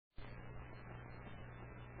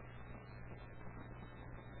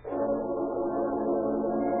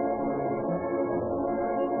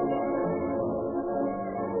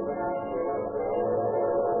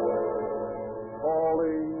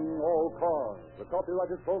the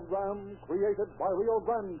copyrighted program created by Rio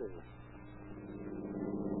Grande.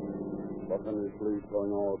 Los Angeles Police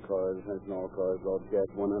calling all cars, attention all cars,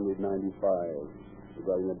 broadcast 195.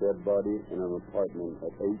 Regarding a dead body in an apartment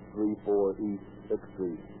at 834 East 6th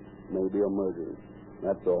Street. Maybe a murder.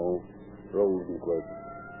 That's all. Rosenquist.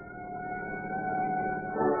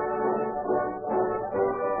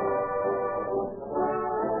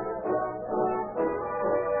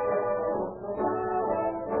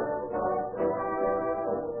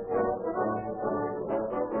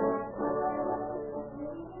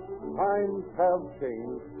 Times have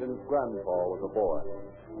changed since Grandpa was a boy.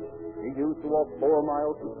 He used to walk 4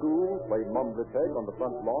 miles to school, play mumble tag on the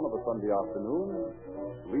front lawn of a Sunday afternoon,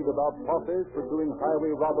 read about posses pursuing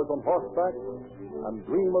highway robbers on horseback, and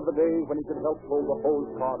dream of the day when he could help pull the hose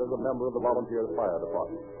cart as a member of the volunteer fire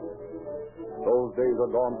department. Those days are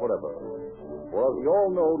gone forever. For as we all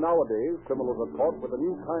know nowadays, criminals are caught with a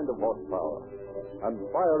new kind of horsepower, and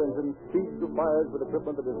fire engines speed to fires with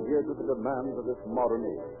equipment that is geared to the demands of this modern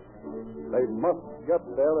age. They must get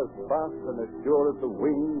there as fast and as sure as the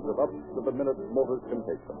wings of up-to-the-minute motors can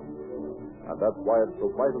take them. And that's why it's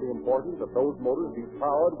so vitally important that those motors be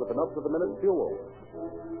powered with an up-to-the-minute fuel.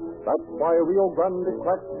 That's why Rio Grande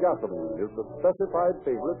cracked gasoline is the specified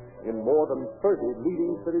favorite in more than 30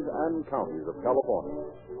 leading cities and counties of California.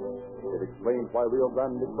 It explains why Rio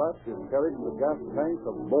Grande cracked is carried in the gas tanks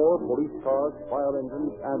of more police cars, fire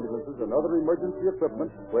engines, ambulances, and other emergency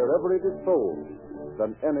equipment wherever it is sold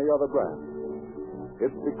than any other brand.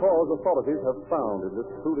 It's because authorities have found in this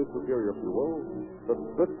truly superior fuel the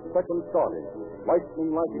split-second starting,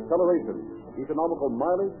 lightning-like acceleration, economical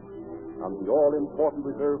mileage, and the all-important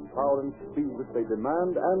reserve power and speed which they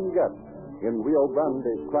demand and get in Rio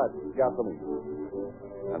Grande cracked gasoline.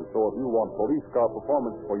 And so if you want police car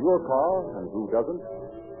performance for your car, and who doesn't,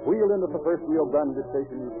 wheel in at the first Rio Grande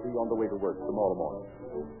station you see on the way to work tomorrow morning.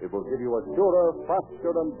 It will give you a surer,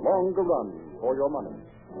 faster, and longer run for your money.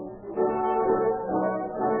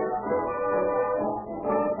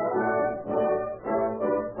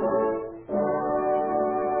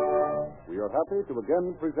 We are happy to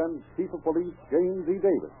again present Chief of Police James E.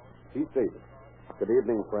 Davis. Chief Davis. Good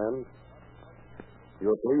evening, friends.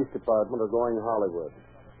 Your police department are going Hollywood,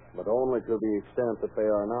 but only to the extent that they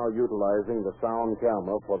are now utilizing the sound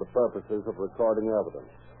camera for the purposes of recording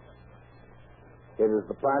evidence. It is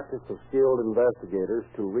the practice of skilled investigators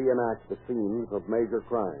to reenact the scenes of major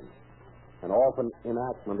crimes, and often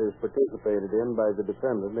enactment is participated in by the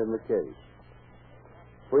defendant in the case.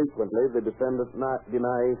 Frequently, the defendant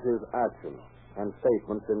denies his actions and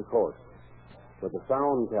statements in court. With the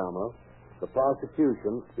sound camera, the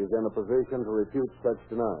prosecution is in a position to refute such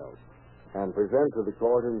denials and present to the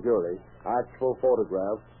court and jury actual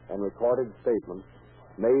photographs and recorded statements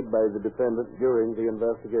made by the defendant during the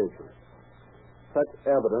investigation. Such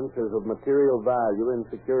evidence is of material value in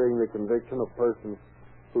securing the conviction of persons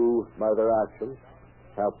who, by their actions,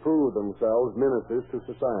 have proved themselves menaces to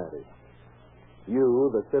society. You,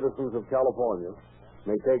 the citizens of California,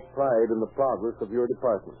 may take pride in the progress of your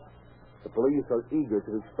department. The police are eager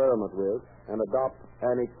to experiment with and adopt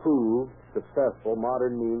and prove successful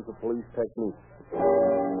modern means of police technique.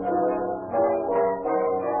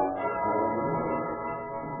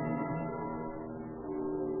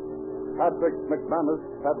 Patrick McManus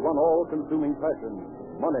had one all-consuming passion,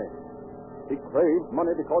 money. He craved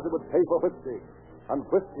money because it would pay for whiskey, and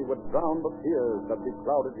whiskey would drown the fears that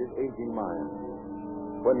beclouded his aging mind.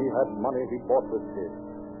 When he had money, he bought whiskey,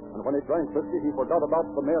 and when he drank whiskey, he forgot about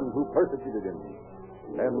the men who persecuted him,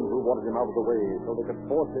 men who wanted him out of the way so they could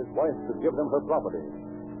force his wife to give them her property.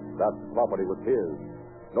 That property was his.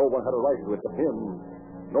 No one had a right to it but him.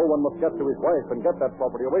 No one must get to his wife and get that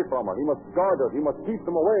property away from her. He must guard her. He must keep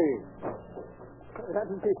them away.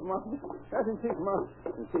 That'll keep them out. That'll keep them out.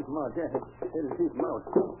 That'll keep them out, yes. It'll keep them out.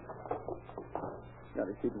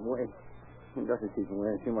 Gotta keep them away. Gotta keep them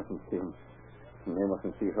away. She mustn't see him. And they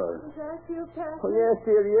mustn't see her. Is that you, Patrick? Oh, yes,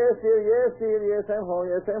 dear, yes, dear, yes, dear, yes. I'm home,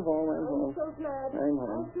 yes, I'm home, I'm home. I'm so glad. I'm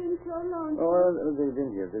home. I've been so long. Oh, they've been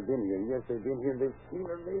here, yes, they've been here. They've seen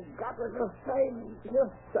her, they've got her, just signed. I'll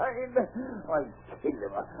kill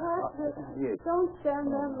them. Patrick, Yes. don't stand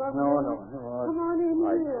there, Mother. No. Come on in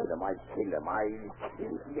I'll here. kill them.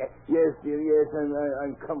 Yes, dear, yes,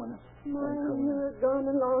 I'm coming. Mine, you're gone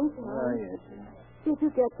a long time. Oh, yes. Did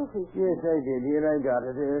you get the whiskey? Yes, I did. Here, I got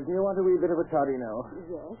it. Do you want a wee bit of a toddy now?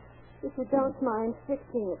 Yes. If you don't mind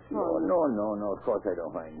fixing it for me. No. Of course I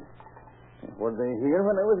don't mind. Were they here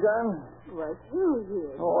when I was gone? Was who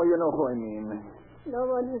here? Oh, you know who I mean. No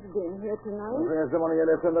one has been here tonight. Where's the money you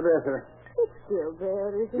left in the dresser? It's still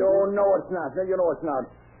there, isn't it? Oh, no, it's not. You know it's not.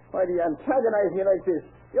 Why do you antagonize me like this?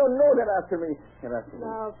 You know they're after me. They're after me.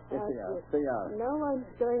 Now, Yes, they are. Patrick, They are. no one's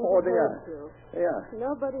going Oh, to they hurt are. you. They are.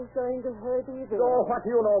 Nobody's going to hurt either. Oh, what do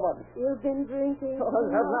you know about it? You've been drinking. Oh, I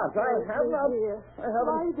have not. I have not. Dear. I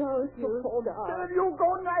haven't. Why don't you Oh, stop? Dad, you go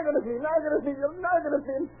nagging at me. You're nagging at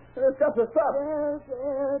me. It's got to stop.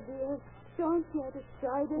 There, dear. Don't get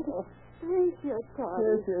excited. Drink your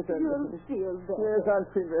toddy. Yes, You'll feel better. Yes, I'll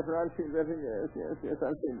feel better. Yes,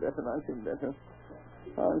 I'll feel better.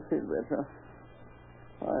 I'll feel better.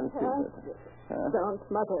 Don't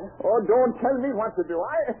mother. Oh, don't tell me what to do.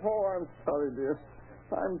 I'm sorry, dear.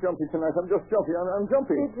 I'm jumpy tonight. I'm just jumpy. I'm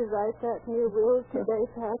jumpy. Did you write that new will today,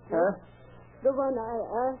 Patrick? Huh? The one I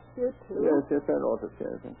asked you to? Yes, I wrote it,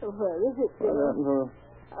 yes. Where is it, dear? No.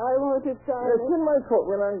 I want to sign It's it. in my coat.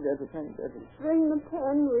 Well, I'll get it. Bring the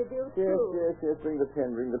pen with you, too. Yes. Bring the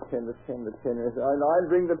pen. Yes. I'll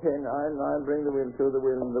bring the pen. I'll bring the will too. The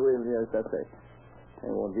will. Yes, that's it. I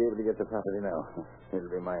won't be able to get the property now. It'll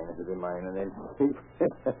be mine, and they'll keep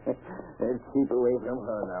away from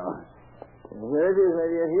her now. Here it is, my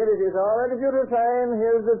dear. Here it is. All right, if you're time,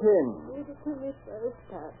 here's the pin. Read it to me first,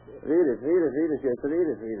 Patrick. Read it. Yes.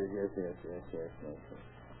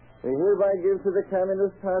 We hereby give to the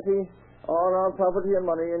Communist Party all our property and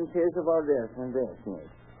money in case of our death. Yes.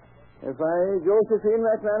 If I, Josephine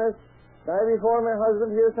McManus, die before my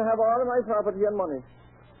husband, he is to have all of my property and money.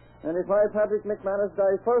 And if I, Patrick McManus,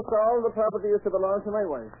 die first, all the property is to belong to my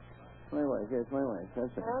wife. My wife. That's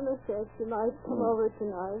it. Anna said she might come over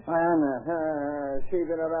tonight. Anna, she's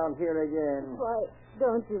been around here again. Why,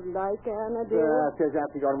 don't you like Anna, dear? She's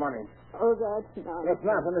after your money. Oh, that's not. It's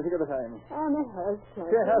not, unless you get the time. Anna has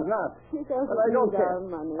plenty. She has not. She doesn't But I don't need care. our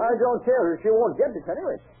money. I don't care. She won't get it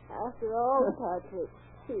anyway. After all, Patrick,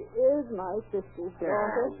 she is my sister's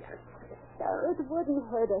daughter. It wouldn't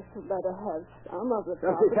hurt us to let her have some of the Just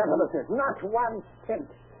be property. careful of this. Not 1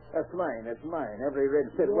 cent. That's mine. Every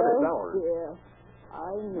red cent. What is ours? Dear.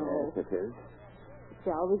 I know. Yes, it is.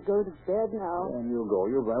 Shall we go to bed now? And you go.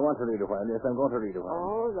 I want to read a while. Yes, I'm going to read a while.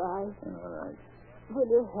 All right. All right. Will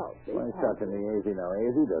you help me, Why, Patrick? certainly, easy now.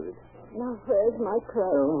 Easy does it. Now, where's my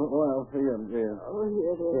crutch? Oh, well, yeah. Oh,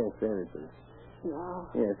 here it is. Yes, there it is. Now,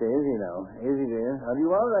 Yes, easy now. Easy, dear. Are you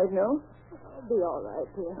all right now? I'll be all right,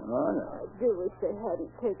 dear. Oh, no. I do wish they hadn't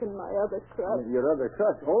taken my other crutch. Your other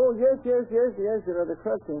crutch. Oh, yes, your other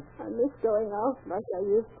crutch. Yes. I miss going out like I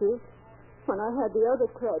used to. When I had the other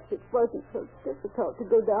crutch, it wasn't so difficult to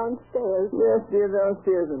go downstairs. Yes, dear,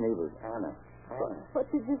 downstairs and neighbors. Anna. What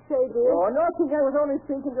did you say, dear? Oh, nothing. I was only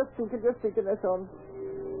speaking, just speaking, that's all.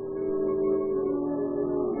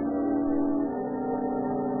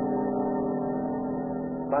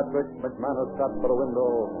 Patrick McManus sat by the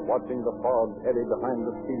window, watching the fog eddy behind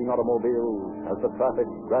the speeding automobile as the traffic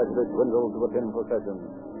gradually dwindled to a dim procession.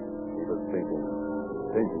 He was thinking.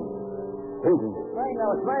 It's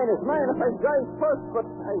mine. If I die first, but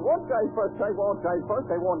I won't die first. I won't die.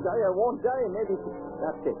 Maybe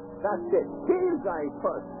that's it. He'll die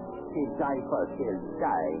first. He'll die.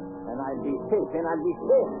 And I'll be safe.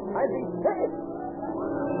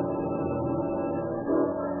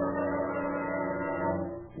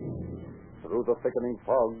 Through the thickening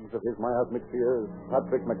fogs of his miasmic fears,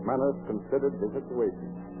 Patrick McManus considered his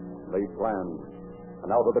situation, laid plans,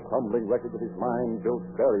 and out of the crumbling wreckage of his mind built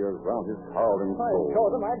barriers round his towering soul.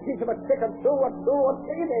 I'll teach him a trick or two,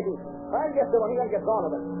 maybe. I'll get the money, I'll get all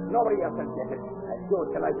of it. Nobody else can get it. I'll do it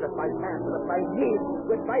till I put my hands with my knees,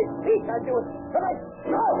 with my feet. I'll do it till I...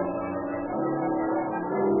 No!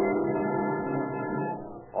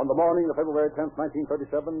 On the morning of February 10th,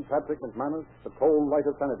 1937, Patrick McManus, the cold light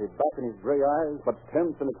of sanity back in his gray eyes, but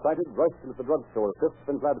tense and excited, rushed into the drugstore at 5th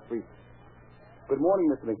and Glad Street. Good morning,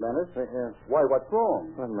 Mr. McManus. Why, what's wrong?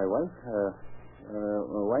 Well, my wife,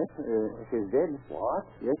 she's dead. What?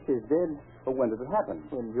 Yes, she's dead. But when did it happen?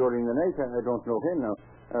 Well, during the night, I don't know when now.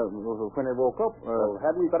 When I woke up...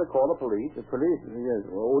 hadn't we better call the police? The police, yes.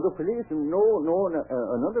 Oh, the police? No,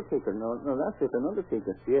 an undertaker. No, that's it, an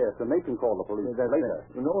undertaker. Yes, and they can call the police later.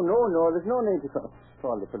 No, there's no need to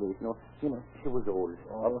call the police, no. You know, she was old.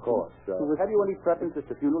 Of course. Have you any preference as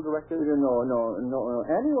to funeral director? No.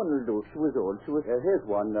 Anyone will do. She was old. She was... Here's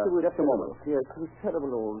one. Just a moment. Yes, she was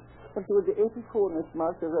terrible old. But she was the 84 Miss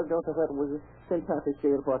March. I don't know if that was St. Patrick's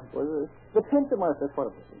Day or what it was. The 10th of March, that's what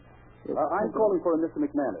it was. Yes. I'm calling for a Mr.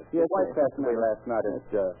 McManus. Yes, His wife passed away last night.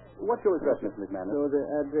 What's your address, Mr. McManus? So the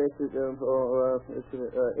address is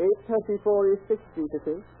 834 East 6th Street, it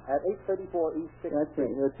is. At 834 East 6th That's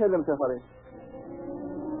Street. right. Tell them to hurry.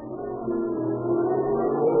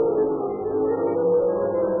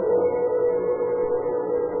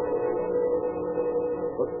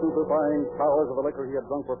 The super stupefying powers of the liquor he had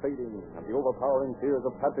drunk were fading, and the overpowering fears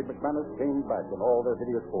of Patrick McManus came back in all their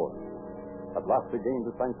hideous force. At last he gained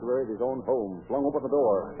the sanctuary of his own home, flung open the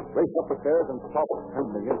door, raced up the stairs, and stopped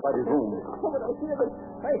trembling inside his room. Oh, but I hear them.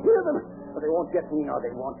 I hear them. But they won't get me now.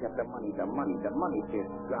 They won't get the money. The money. She's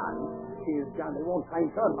gone. She's gone. They won't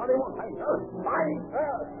find her. No, they won't find her. Find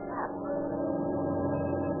her.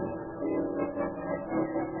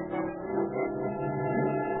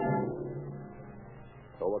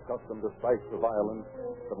 So accustomed to strikes of violence,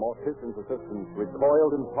 the mortician's assistants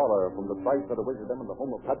recoiled in horror from the sight that awaited them in the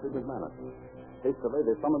home of Patrick McManus. Hastily,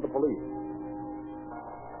 they summoned the police.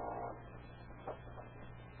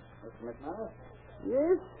 Mr. McManus?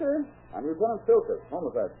 Yes, sir. I'm Lieutenant Silkus,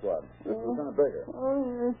 homicide squad. This is Lieutenant Baker.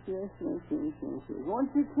 Oh, yes.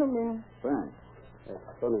 Won't you come in? Thanks. That's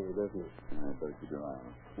funny, doesn't it? I better keep your eye on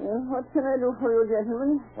it. Well, what can I do for you,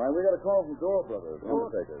 gentlemen? Why, we got a call from Gore Brothers,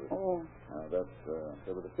 undertakers. Oh.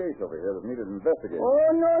 There was a case over here that needed investigating. Oh,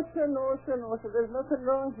 no, sir. There's nothing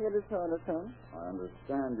wrong here at all. I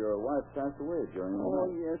understand your wife passed away during the Oh,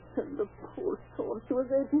 night. yes, sir. The poor soul. She was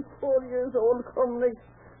 84 years old, come next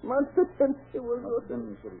month, and she was... Must have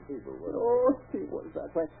been pretty feeble, wasn't it? Oh, she was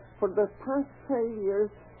that way. For the past 5 years,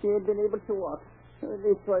 she had been able to walk.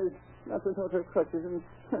 Leastwise, not without her crutches, and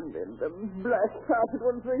then the black carpet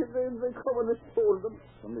ones, they come and stole them.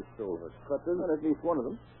 Somebody stole her crutches. Well, at least one of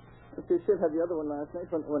them. She still had the other one last night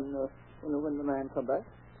when the man come back.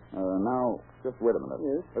 Now, just wait a minute.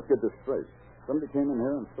 Yes. Let's get this straight. Somebody came in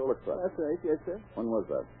here and stole a crutch. That's right, yes, sir. When was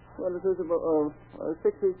that? Well, it was about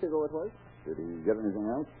 6 weeks ago it was. Did he get anything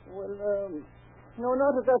else? Well, no,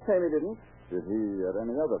 not at that time he didn't. Did he at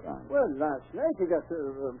any other time? Well, last night he got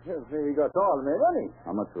all my money.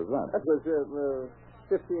 How much was that? That was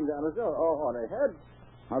 $15 all I had.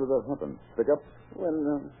 How did that happen? Pick up?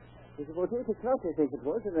 Well, it was about 8 o'clock, I think it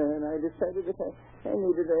was, and I decided that I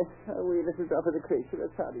needed a wee little drop of the cream, so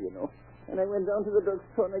that's how, you know. And I went down to the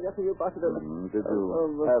drugstore and I got a wee bottle of... Did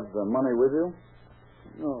you have the money with you?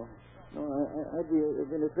 No, I'd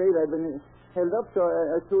been afraid. I'd been held up, so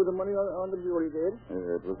I threw the money on the bureau there.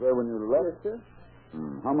 It was there when you left? Yes, sir.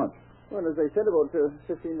 How much? Well, as I said, about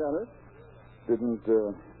 $15. Didn't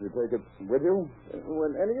you take it with you?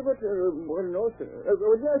 Well, any of it? Well, no, sir.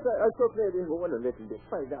 Well, yes, I took maybe one a little bit,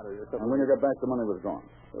 $5 or something. And when you got back, the money was gone?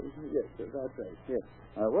 Yes, sir, that's right, yes.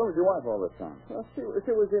 Where was your wife all this time? Well,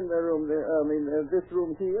 she was in the room there, this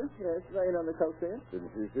room here, yes, lying on the couch there. Did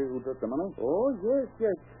you see who took the money? Oh, yes.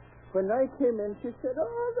 When I came in, she said,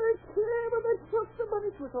 oh, they came and they took the money.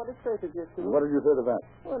 She was all excited yesterday. What did you say to that?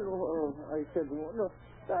 Well, I said, well, no,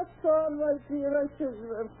 that's all right, dear. I said,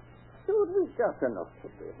 dude, we've got enough to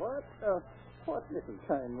do. What little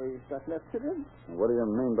time we've got left to do. What do you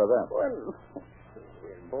mean by that? Well,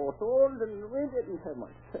 we're both old and we didn't have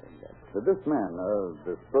much time left. Did this man,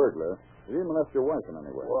 this burglar, did he molest your wife in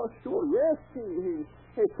any way? Oh, sure, yes.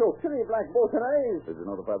 He choked her, he black both her eyes. Did you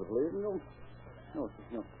notify the police? No.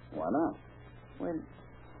 Why not? Well,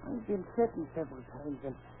 I've been threatened several times,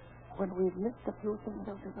 and when we've nipped a few things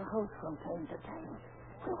out of the house from time to time,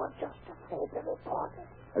 we were just afraid to report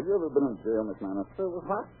it. Have you ever been in jail, McManus?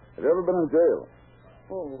 What? Have you ever been in jail?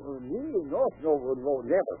 Oh, me? No,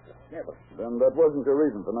 never, sir, never. Then that wasn't your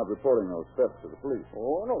reason for not reporting those thefts to the police.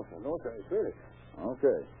 Oh, no, sir, it's really.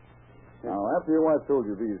 Okay. Now, after your wife told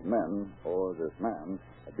you these men, or this man,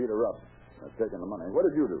 had beat her up, had taken the money, what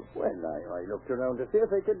did you do? Well, I looked around to see if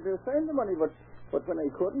I could find the money, but when I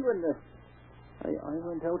couldn't, I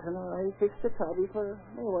went out and I fixed a toddy for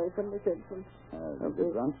my wife and myself. Did you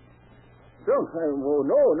get drunk? Drunk? No,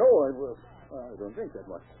 I don't drink that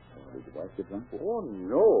much. Did your wife get drunk? Oh,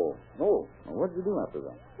 no. Well, what did you do after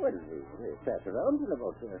that? Well, we sat around till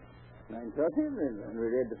about 9:30 and we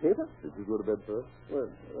read the paper. Did you go to bed first? Well,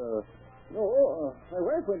 no, my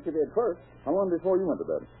wife went to bed first. How long before you went to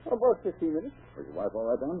bed? About 15 minutes. Was your wife all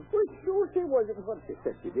right then? Well, sure she was. It was what she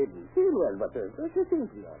said she didn't feel well, but she seemed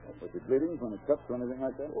to be all right. Was she bleeding from any cuts or anything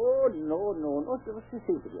like that? Oh, no. She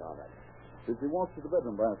seemed to be all right. Did she walk to the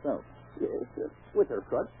bedroom by herself? Yes, with her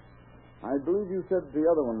crutch. I believe you said the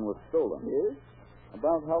other one was stolen. Yes.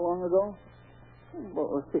 About how long ago?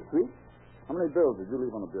 About 6 weeks. How many bills did you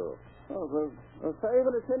leave on the bureau? Oh, well, $5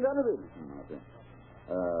 and $10 bills. Okay.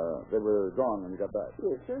 They were gone when you got back.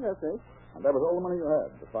 Yes, sir, that's right. And that was all the money you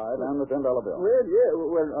had, the $5 and the $10 bill. Well, yeah,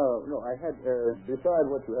 no, I had, besides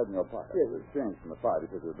what you had in your pocket. Yes. It was changed from the $5 you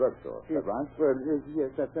took to the drugstore. Is that right? Well,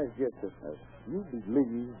 yes, that's right, yes, sir. You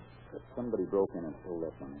believe that somebody broke in and stole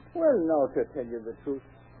that money? Well, now, to tell you the truth,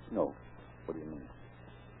 no. What do you mean?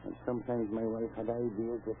 And sometimes my wife had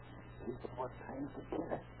ideas that people were trying to kill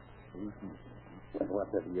her. Mm-hmm. Well,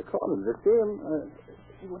 whatever you call it, the same.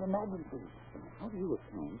 She would imagine so. How do you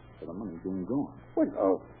account for the money being gone?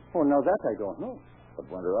 Well, now that I don't know. But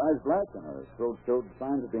weren't her eyes black and her throat showed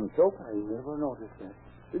signs of being choked? I never noticed that.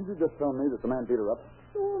 Didn't you just tell me that the man beat her up?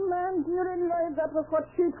 Oh, man, dear in life, that was what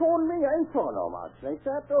she told me. I saw no marks like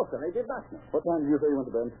that. Okay, I did not know. What time did you say you went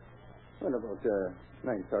to bed? Well, about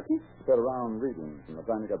 9:30. You said around reading from the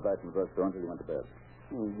time you got back from the drugstore until you went to bed.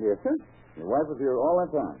 Yes, sir. Your wife was here all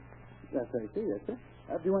that time. That's right, sir. Yes, sir.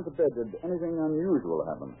 After you went to bed, did anything unusual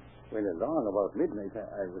happen? Well, along about midnight,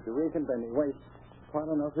 I was awakened by my wife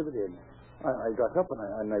falling out of the bed. I got up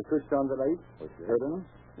and I switched on the light. Was she hurt any?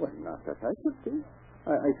 Well, not that I could see.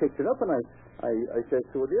 I picked it up and I said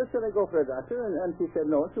to her, dear, should I go for a doctor? And she said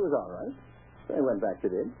no, she was all right. So I went back to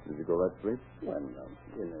bed. Did you go back to sleep? Well,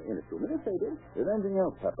 in a few minutes I did. Did anything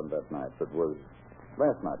else happen that night that was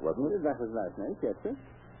last night, wasn't it? That was last night, yes, sir.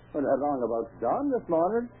 Well, along about dawn this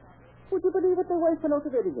morning, would you believe it, my wife went out to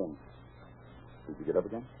bed again? Did you get up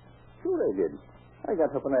again? Sure I did. I got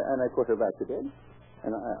up and I put her back to bed.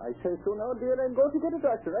 And I said, so now, dear, I'm going to get a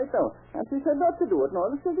doctor right now. And she said not to do it. No,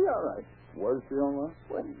 this will be all right. Was she all right?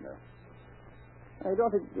 Well, I don't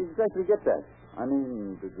exactly get that. I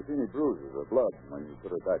mean, did you see any bruises or blood when you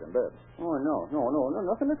put her back in bed? Oh, no,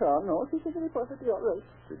 nothing at all. No, she said to be perfectly all right.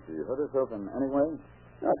 Did she hurt herself in any way?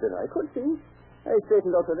 Not that I could see. I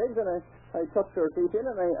straightened out her legs and I tucked her feet in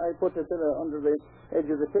and I put her under the edge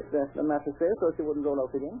of the tip, the mattress there, so she wouldn't roll out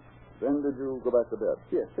again. Then did you go back to bed?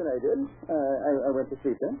 Yes, then I did. I went to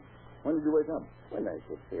sleep then. When did you wake up? Well, I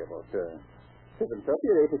should say about 7:30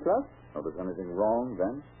 or 8 o'clock. Oh, was anything wrong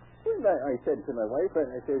then? Well, I said to my wife,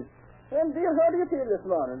 I said, well, dear, how do you feel this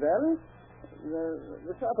morning, darling?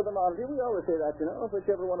 The top of the morning, we always say that, you know,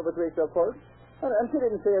 whichever one of us wakes up first. And she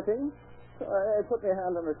didn't say a thing. So I put my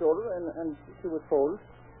hand on her shoulder, and she was cold.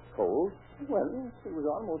 Cold? Well, she was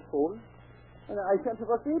almost cold. And I sent her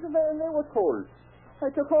her feet, and they were cold. I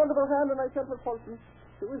took hold of her hand, and I sent her pulsing.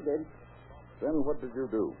 She was dead. Then what did you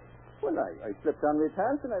do? Well, I slipped on my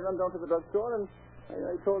pants, and I ran down to the drugstore, and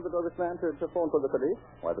I told the druggist man to phone for the police.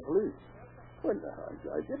 Why the police? Well,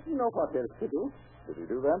 I didn't know what else to do. Did he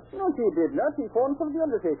do that? No, he did not. He phoned for the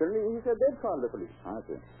undertaker, and he said they'd call the police. I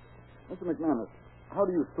see. Mr. McManus, how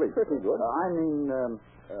do you sleep? Pretty good. I mean,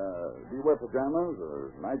 do you wear pajamas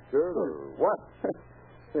or nightshirt or what?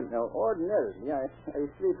 Well, now, ordinarily, I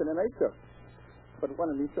sleep in a nightshirt. But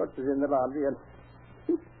one of these shirts is in the laundry, and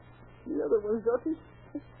the other one's dirty.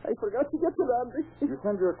 I forgot to get the laundry. You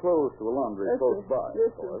send your clothes to a laundry close by,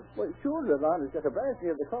 yes, of course. Well, sure, the laundry's got a branch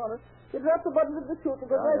near the corner. You drop the button of the chute and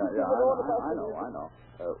go right into the door. I know.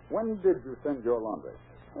 When did you send your laundry?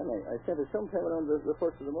 Well, I sent it sometime around the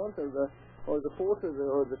 1st of the month, or the 4th,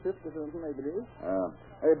 or the 5th, or something, I believe.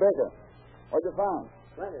 Hey, Baker, what you found?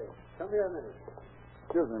 Plenty. Come here a minute.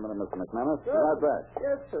 Excuse me a minute, Mr. McManus. Sure. Be right back.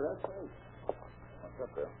 Yes, sir, that's right. What's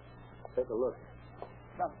up there? Take a look.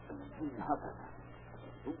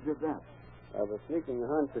 Who did that? I have a sneaking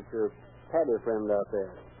hunch that your paddy friend out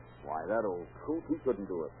there. Why, that old coot, he couldn't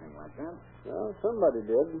do a thing like that. Well, somebody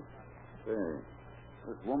did. Say,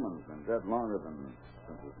 this woman's been dead longer than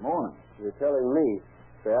since this morning. You're telling me.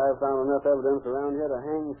 Say, I've found enough evidence around here to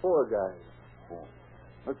hang 4 guys. Oh.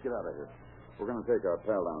 Let's get out of here. We're going to take our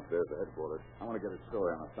pal downstairs to headquarters. I want to get his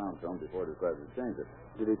story on a sound film before he decides to change it.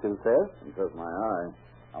 Did he confess? Confess my eye.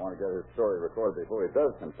 I want to get his story recorded before he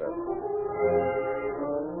does confess.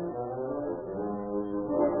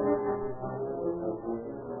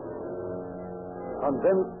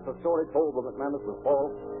 Convinced the story told by McManus was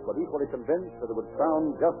false, but equally convinced that it would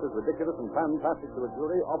sound just as ridiculous and fantastic to a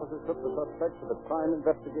jury, officers took the suspect to the Crime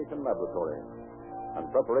Investigation Laboratory. And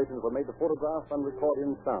preparations were made to photograph and record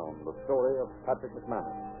in sound the story of Patrick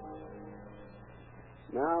McManus.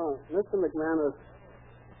 Now, Mr. McManus,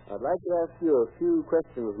 I'd like to ask you a few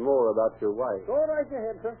questions more about your wife. Go right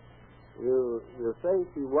ahead, sir. You say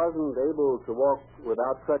she wasn't able to walk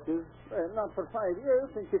without crutches? Well, not for 5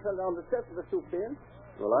 years, since she fell down the steps of the soup bin.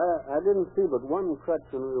 Well, I didn't see but one crutch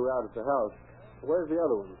when we were out at the house. Where's the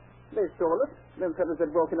other one? They stole it. Them fellas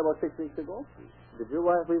had broken about 6 weeks ago. Did your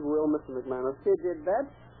wife leave a will, Mr. McManus? She did that.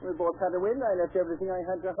 We both had a will. I left everything I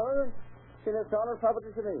had to her. She left all her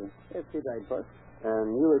property to me. Yes, she died first.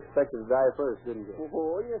 And you expected to die first, didn't you?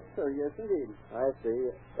 Oh, yes, sir. Yes, indeed. I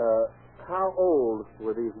see. How old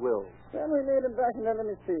were these wills? Well, we made them back in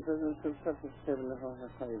Elementary Street. It was 1933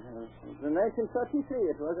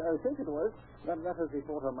 it was. I think it was. That was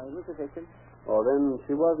before her mind was affected. Oh, then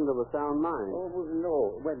she wasn't of a sound mind. Oh,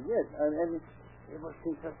 no. Well, yes. And it was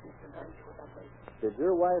interesting. Did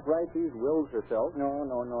your wife write these wills herself? No.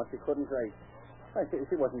 She couldn't write.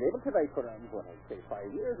 She wasn't able to write for, what I'd say,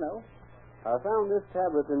 5 years now. I found this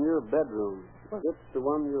tablet in your bedroom. This the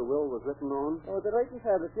one your will was written on? Oh, the writing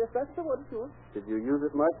tablet. Yes, that's the one, sure. Did you use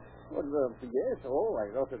it much? Well, yes. Oh, I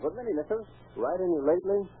wrote a good many letters. Write any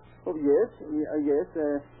lately? Oh, yes. Yes.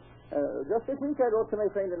 Just this week I wrote to my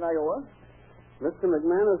friend in Iowa. Mr.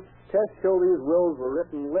 McManus, tests show these wills were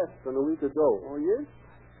written less than a week ago. Oh, yes?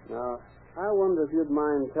 Now, I wonder if you'd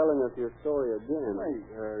mind telling us your story again.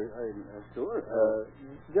 I'm sure.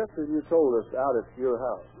 Just as you told us out at your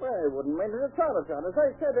house. Well, I wouldn't mind it at all, John. As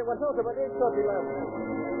I said, it was out about 8:30 last night.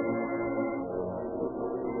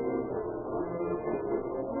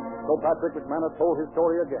 So Patrick McManus told his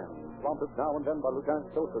story again, prompted now and then by Lieutenant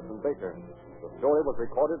Joseph and Baker. The story was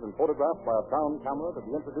recorded and photographed by a sound camera to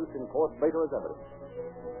be introduced in court later as evidence.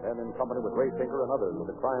 Then, in company with Ray Tinker and others with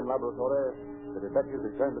the crime laboratory, the detectives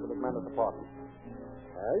returned to the McManus apartment.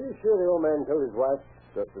 Are you sure the old man killed his wife?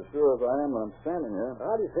 Just as sure as I am when I'm standing here.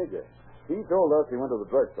 How do you figure? He told us he went to the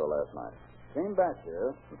drugstore last night. Came back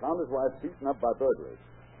here and found his wife beaten up by burglars.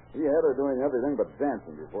 He had her doing everything but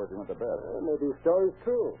dancing before she went to bed. Well, maybe his story's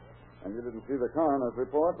true. And you didn't see the coroner's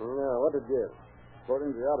report? No, what did you?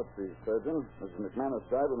 According to the autopsy surgeon, Mrs. McManus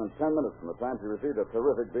died within 10 minutes from the time she received a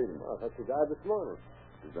terrific beating. I thought she died this morning.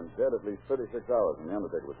 She's been dead at least 36 hours when the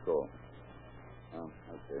undertaker was told. Oh,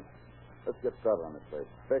 okay. Let's get started on this place.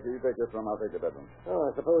 Baker, you take this room, I'll take the bedroom. Oh,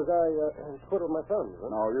 I suppose I twiddle my thumbs,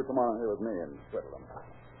 huh? No, you come on here with me and settle them.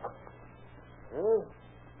 Well,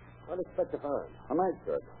 what do you expect to find? A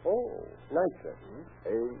nightshirt. Oh, nightshirt.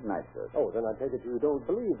 A nightshirt. Oh, then I take it you don't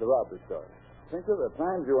believe the robbery story. Tinker, at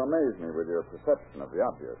times you amaze me with your perception of the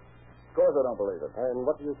obvious. Of course I don't believe it. And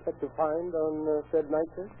what do you expect to find on said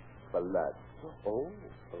nightshirt? Blood. Oh,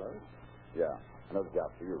 blood? Yeah, another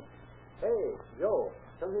job for you. Hey, Joe,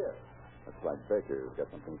 come here. Looks like Baker's got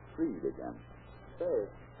something freed again. Say,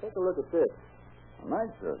 take a look at this. A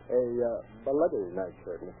nightshirt. A bloody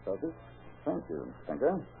nightshirt, Miss Felton. Thank you,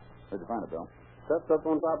 Tinker. Where'd you find it, Bill? Stuffed up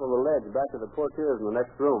on top of a ledge back of the portieres in the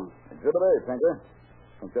next room. Exhibit A, Tinker.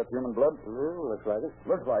 Think that's human blood? Looks like it.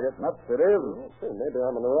 Looks like it. Nuts, it is. Say, maybe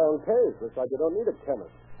I'm in the wrong case. Looks like you don't need a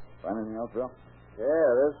chemist. Find anything else, Bill? Yeah,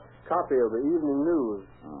 this copy of the Evening News.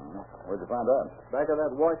 Where'd you find that? Back of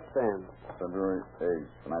that washstand. February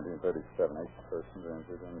 8th, 1937. 8 persons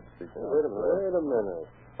entered in the street. Wait a minute.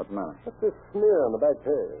 What's the matter? What's this smear on the back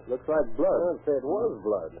page? Looks like blood. I'd say it was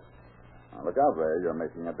blood. Now, look out, Ray. You're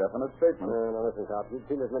making a definite statement. Now, listen, Cop. You've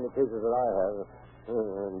seen as many cases as I have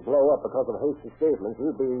and blow up because of hasty statements.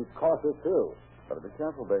 You'd be cautious, too. Better be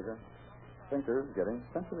careful, Baker. Tinker's getting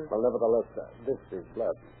sensitive. Well, nevertheless, this is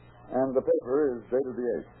blood. And the paper is dated the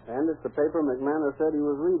 8th. And it's the paper McManus said he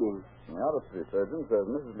was reading. And the autopsy surgeon says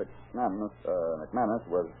Mrs. McManus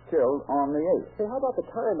was killed on the 8th. Say, how about the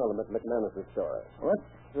time element McManus' story?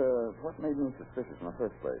 What made me suspicious in the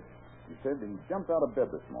first place? He said he jumped out of bed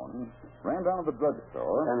this morning, ran down to the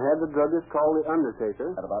drugstore, And had the druggist call the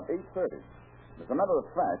undertaker. at about 8:30. As a matter of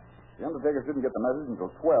fact, the undertakers didn't get the message until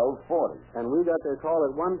 12:40. And we got their call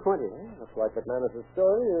at 1:20. Looks like McManus'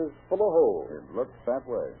 story is full of holes. It looks that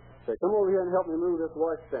way. Say, come over here and help me move this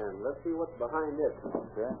washstand. Let's see what's behind it.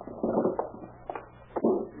 Okay.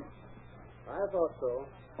 I thought so.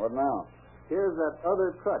 What now? Here's that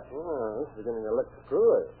other crutch. Oh, this is beginning to look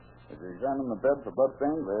screwy. Did you examine the bed for blood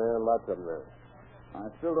stains? Well, lots of them there. I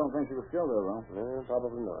still don't think she was killed there, though. Well,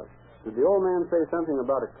 probably not. Did the old man say something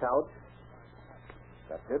about a couch?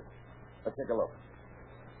 That's it. Let's take a look.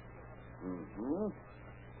 Mm-hmm.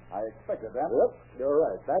 I expected that. Yep, you're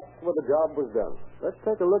right. That's where the job was done. Let's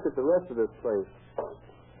take a look at the rest of this place.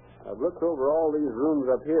 I've looked over all these rooms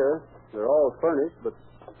up here. They're all furnished, but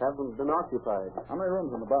haven't been occupied. How many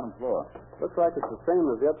rooms on the bottom floor? Looks like it's the same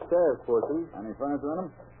as the upstairs portion. Any furniture in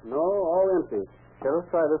them? No, all empty. Okay, let's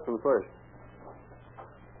try this one first.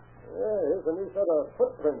 Yeah, here's a new set of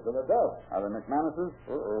footprints in the dust. Are they McManus's?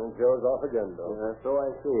 Joe's off again, though. So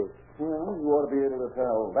I see. Well, you ought to be able to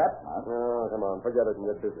tell that much. Oh, come on, forget it and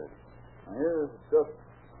get busy. Now, here's just...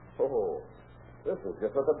 Oh, this is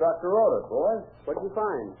just what the doctor ordered, boys. What'd you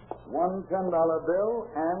find? One $10 bill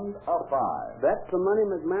and a $5. That's the money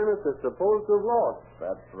McManus is supposed to have lost.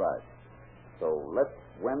 That's right. So let's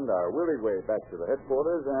wend our weary way back to the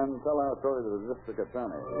headquarters and tell our story to the district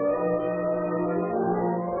attorney.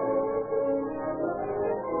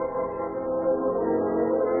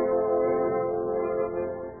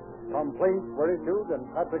 Complaints were issued, and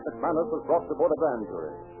Patrick McManus was brought before the grand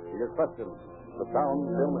jury. He is questioned. The sound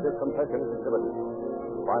film of his confession is exhibited.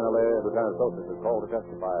 Finally, Lieutenant Sokas is called to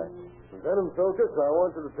testify. Lieutenant Sokas, I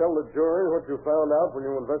want you to tell the jury what you found out when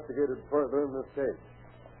you investigated further in this case.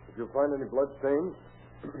 Did you find any blood stains?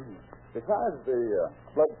 Besides the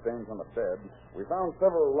blood stains on the bed, we found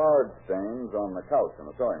several large stains on the couch in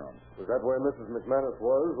the sewing room. Was that where Mrs. McManus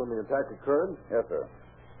was when the attack occurred? Yes, sir.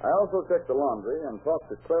 I also checked the laundry and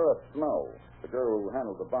talked to Clara Snow, the girl who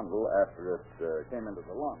handled the bundle after it came into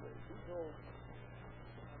the laundry.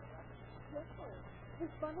 This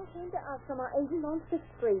bundle came to us from our agent on 6th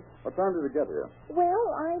Street. What time did it get here?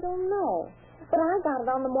 Well, I don't know. But I got it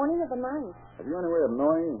on the morning of the 9th. Have you any way of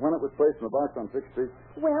knowing when it was placed in the box on 6th Street?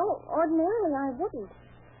 Well, ordinarily I wouldn't.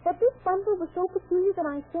 But this bundle was so peculiar that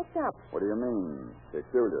I checked up. What do you mean,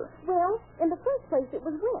 peculiar? Well, in the first place, it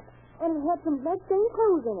was wet. And it had some blood-stained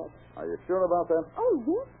clothes in it. Are you sure about that? Oh,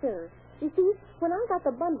 yes, sir. You see, when I got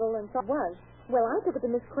the bundle and saw it was, well, I took it to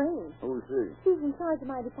Miss Crane. Who's she? She's in charge of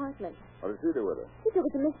my department. What did she do with it? She took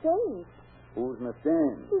it to Miss James. Who's Miss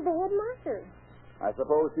James? She's the headmaster. I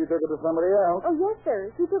suppose she took it to somebody else. Oh, yes,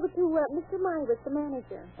 sir. She took it to Mr. Myris, the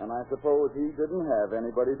manager. And I suppose he didn't have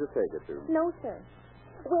anybody to take it to. No, sir.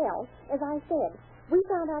 Well, as I said, we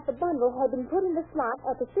found out the bundle had been put in the slot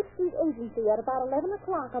at the 6th Street Agency at about 11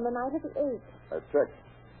 o'clock on the night of the 8th. I've checked.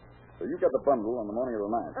 So you got the bundle on the morning of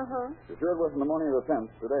the 9th. Uh-huh. You sure it wasn't the morning of the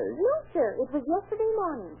 10th today? No, sir. It was yesterday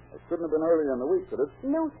morning. It couldn't have been earlier in the week, could it?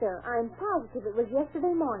 No, sir. I'm positive it was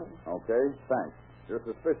yesterday morning. Okay, thanks. Your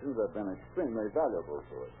suspicions have been extremely valuable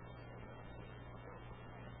to us.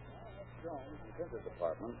 Jones, the printer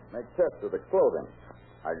department, make tests of the clothing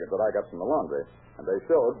that I got from the laundry, and they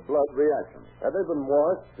showed blood reactions. Had they been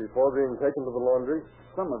washed before being taken to the laundry?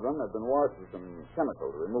 Some of them had been washed with some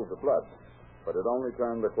chemical to remove the blood, but it only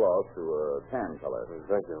turned the cloth to a tan color.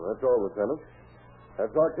 Thank you. That's all, Lieutenant.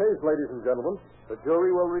 That's our case, ladies and gentlemen. The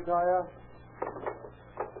jury will retire.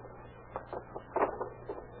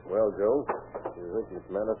 Well, Joe, do you think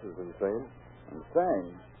McManus is insane?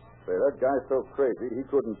 Insane? Say, that guy's so crazy he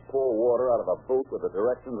couldn't pour water out of a boot with the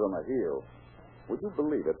directions on the heel. Would you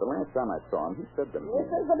believe it? The last time I saw him, he said to me... Yes,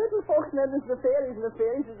 there's the little folks, and then there's the fairies, and the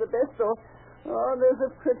fairies is the best, though. Oh, there's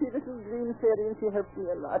a pretty little green fairy, and she helps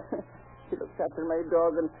me a lot. She looks after my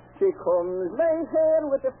dog, and she combs my hair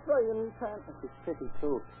with a frying pan. And she's pretty,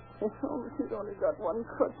 too. Oh, she's only got one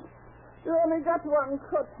cut. She only got one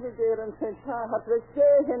cut, me dear, and since I have to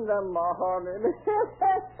stay in the morning.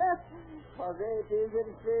 For it is in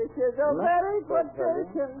faces of very good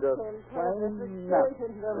bacon. Just plain nuts.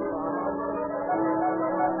 In the morning.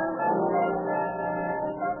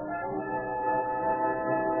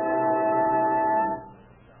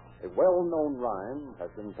 A well-known rhyme has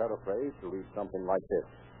been paraphrased to read something like this.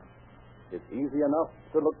 It's easy enough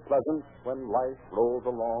to look pleasant when life rolls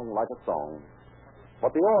along like a song.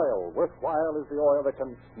 But the oil worthwhile is the oil that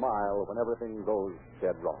can smile when everything goes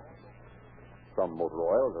dead wrong. Some motor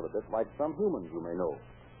oils are a bit like some humans you may know.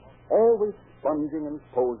 Always sponging and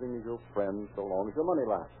posing as your friend so long as your money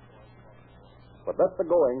lasts. But let the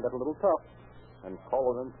going get a little tough, and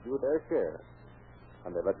tolerance do their share,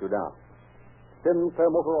 and they let you down. Sinclair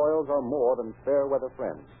motor oils are more than fair weather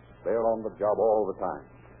friends. They're on the job all the time.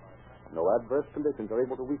 No adverse conditions are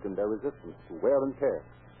able to weaken their resistance to wear and tear.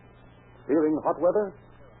 Fearing hot weather?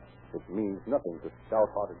 It means nothing to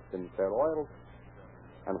stout-hearted Sinclair oils.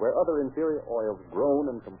 And where other inferior oils groan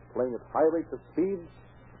and complain at high rates of speed,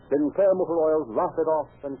 Sinclair motor oils laugh it off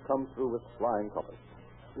and come through with flying colors.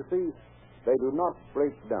 You see, they do not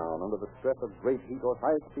break down under the stress of great heat or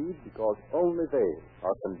high speed because only they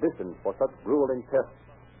are conditioned for such grueling tests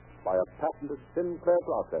by a patented Sinclair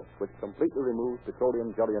process which completely removes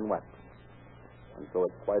petroleum jelly and wax. And so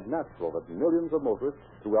it's quite natural that millions of motorists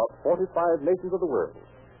throughout 45 nations of the world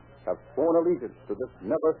have sworn allegiance to this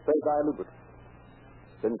never-say-die lubricant.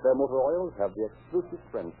 Sinclair motor oils have the exclusive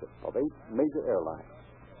friendship of 8 major airlines,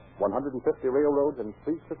 150 railroads, and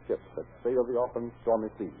fleets of ships that sail the often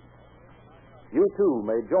stormy seas. You, too,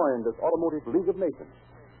 may join this automotive League of Nations.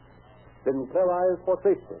 Sinclairize for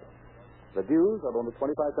safety. The dues are only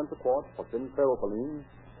 25 cents a quart for Sinclair Opaline,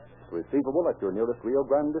 receivable at your nearest Rio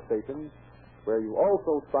Grande station, where you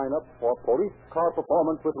also sign up for police car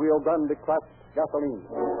performance with Rio Grande cracked gasoline.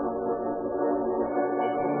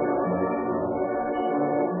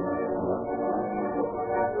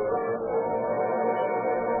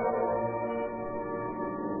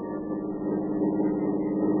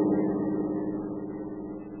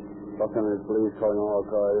 Los Angeles Police calling all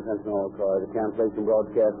cars, attention all cars. A cancellation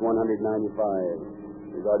broadcast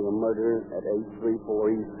 195 regarding a murder at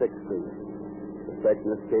 834 East 6th Street. Suspect in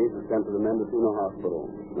this case is sent to the Mendocino Hospital.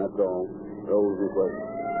 That's all. Rolls request.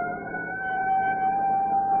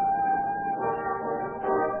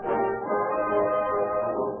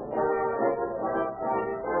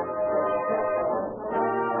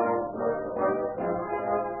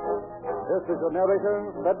 This is your narrator,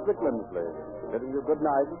 Frederick Lindsley. bidding you good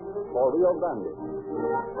night for Rio Grande.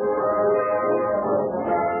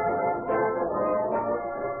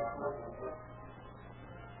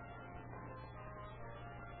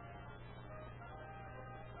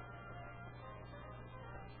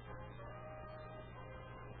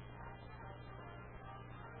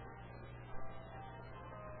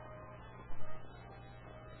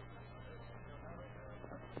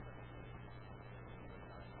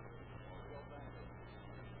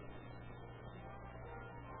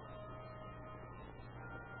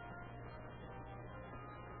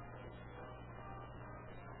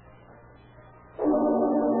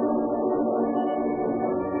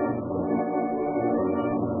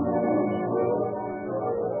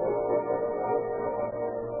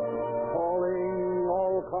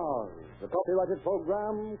 The copyrighted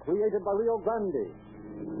program created by Rio Grande.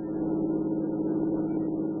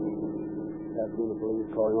 Pasadena Police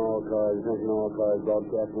calling all cars. Attention all cars.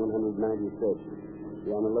 Broadcast 196.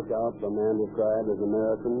 Be on the lookout for a man described as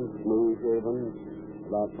American, smooth-shaven,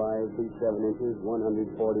 about 5 feet 7 inches,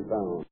 140 pounds.